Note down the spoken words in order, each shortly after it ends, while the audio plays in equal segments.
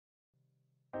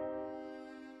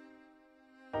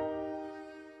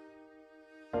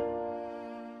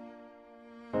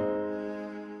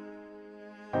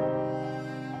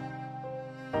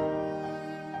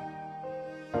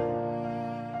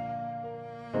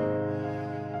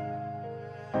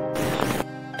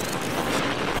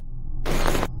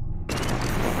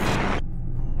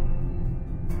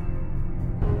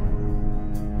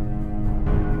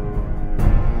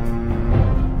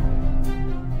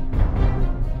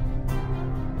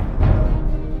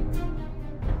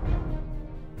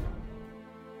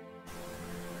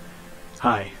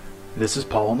Hi, this is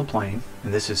Paul on the Plane,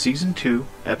 and this is Season 2,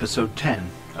 Episode 10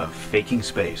 of Faking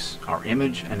Space, our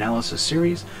image analysis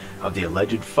series of the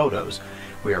alleged photos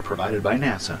we are provided by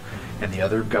NASA and the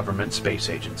other government space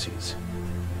agencies.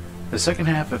 The second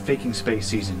half of Faking Space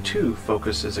Season 2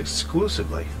 focuses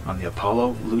exclusively on the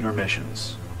Apollo lunar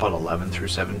missions, Apollo 11 through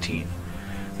 17.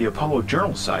 The Apollo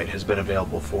Journal site has been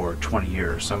available for 20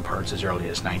 years, some parts as early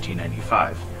as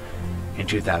 1995. In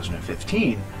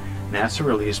 2015, NASA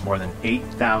released more than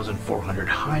 8,400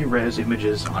 high-res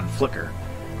images on Flickr,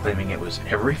 claiming it was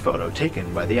every photo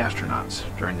taken by the astronauts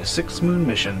during the 6 moon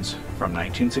missions from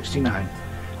 1969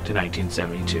 to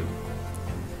 1972.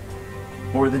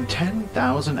 More than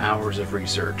 10,000 hours of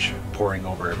research, poring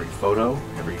over every photo,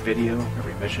 every video,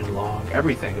 every mission log,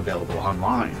 everything available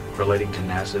online relating to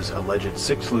NASA's alleged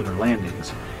 6 lunar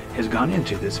landings, has gone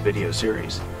into this video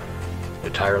series. The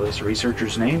tireless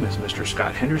researcher's name is Mr.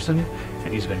 Scott Henderson,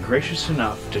 and he's been gracious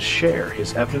enough to share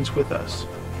his evidence with us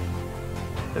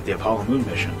that the Apollo moon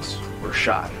missions were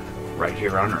shot right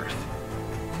here on Earth.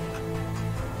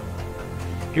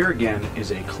 Here again is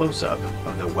a close-up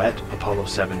of the wet Apollo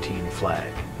 17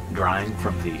 flag, drying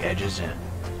from the edges in.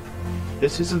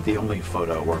 This isn't the only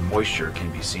photo where moisture can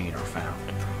be seen or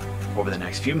found. Over the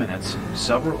next few minutes,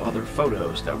 several other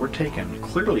photos that were taken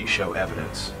clearly show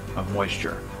evidence of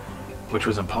moisture, which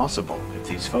was impossible if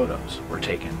these photos were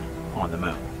taken on the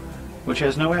moon, which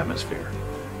has no atmosphere,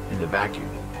 in the vacuum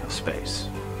of space.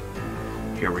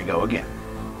 Here we go again.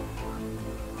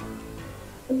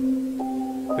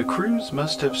 The crews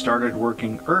must have started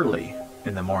working early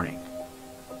in the morning,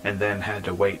 and then had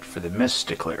to wait for the mist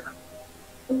to clear.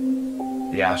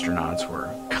 The astronauts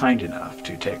were kind enough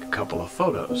to take a couple of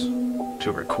photos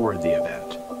to record the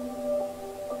event.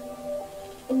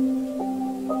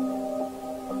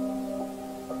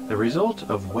 The result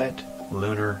of wet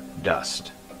lunar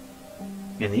dust.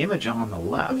 In the image on the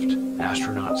left,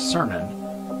 astronaut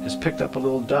Cernan has picked up a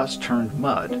little dust turned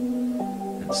mud,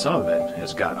 and some of it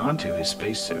has got onto his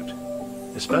spacesuit,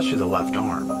 especially the left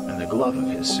arm and the glove of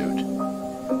his suit.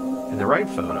 In the right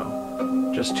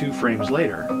photo, just 2 frames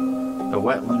later, the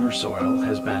wet lunar soil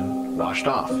has been washed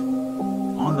off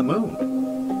on the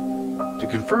moon. To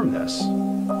confirm this,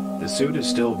 the suit is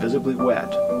still visibly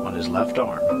wet on his left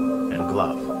arm and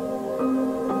glove.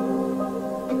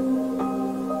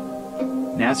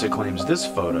 NASA claims this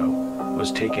photo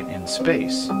was taken in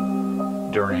space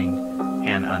during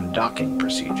an undocking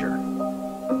procedure.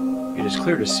 It is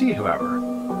clear to see, however,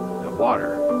 that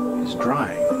water is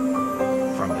drying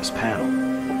from this panel.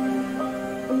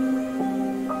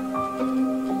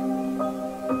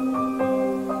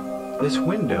 This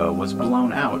window was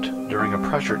blown out during a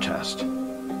pressure test.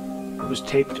 It was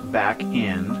taped back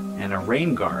in, and a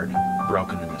rain guard,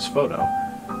 broken in this photo,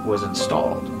 was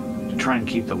installed to try and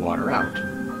keep the water out.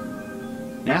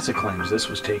 NASA claims this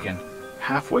was taken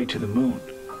halfway to the moon.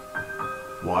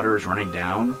 Water is running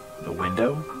down the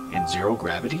window in 0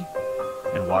 gravity,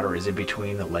 and water is in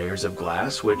between the layers of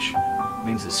glass, which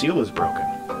means the seal is broken.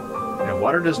 And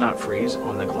water does not freeze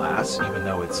on the glass, even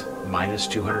though it's minus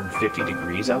 250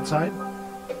 degrees outside.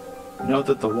 Note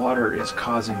that the water is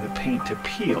causing the paint to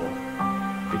peel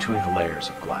between the layers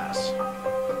of glass.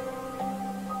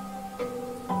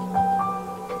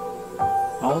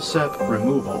 All-sep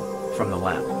removal from the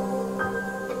lamp.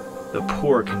 The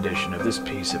poor condition of this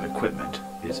piece of equipment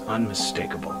is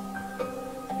unmistakable.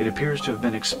 It appears to have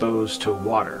been exposed to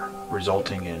water,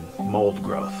 resulting in mold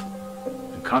growth,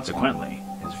 and consequently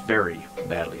is very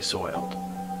badly soiled.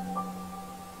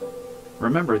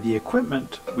 Remember, the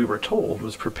equipment, we were told,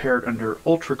 was prepared under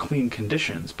ultra-clean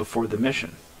conditions before the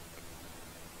mission.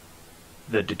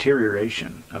 The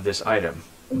deterioration of this item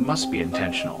must be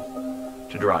intentional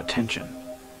to draw attention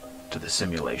to the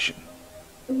simulation.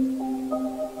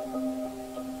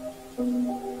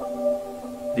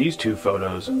 These 2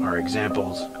 photos are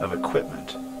examples of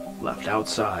equipment left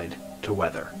outside to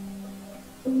weather.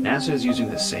 NASA is using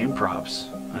the same props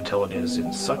until it is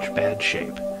in such bad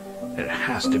shape that it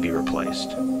has to be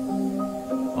replaced.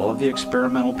 All of the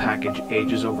experimental package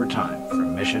ages over time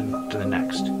from mission to the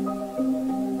next.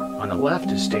 On the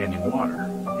left is standing water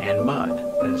and mud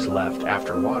that is left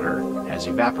after water has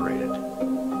evaporated.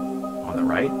 On the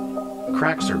right,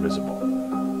 cracks are visible,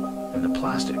 and the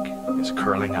plastic is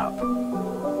curling up.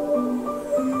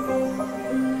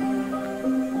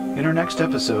 In our next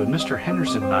episode, Mr.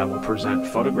 Henderson and I will present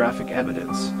photographic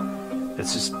evidence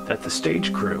that the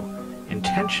stage crew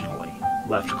intentionally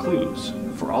left clues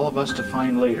for all of us to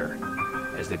find later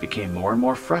as they became more and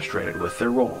more frustrated with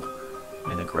their role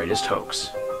in the greatest hoax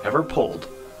ever pulled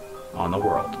on the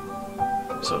world.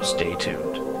 So stay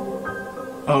tuned.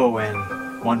 Oh,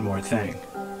 and one more thing.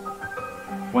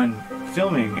 When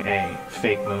filming a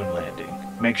fake moon landing,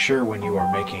 make sure when you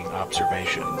are making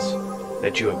observations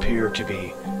that you appear to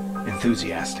be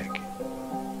enthusiastic.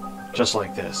 Just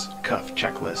like this cuff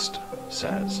checklist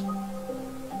says.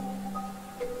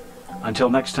 Until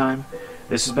next time,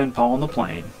 this has been Paul on the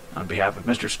Plane. On behalf of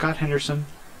Mr. Scott Henderson,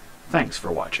 thanks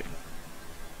for watching.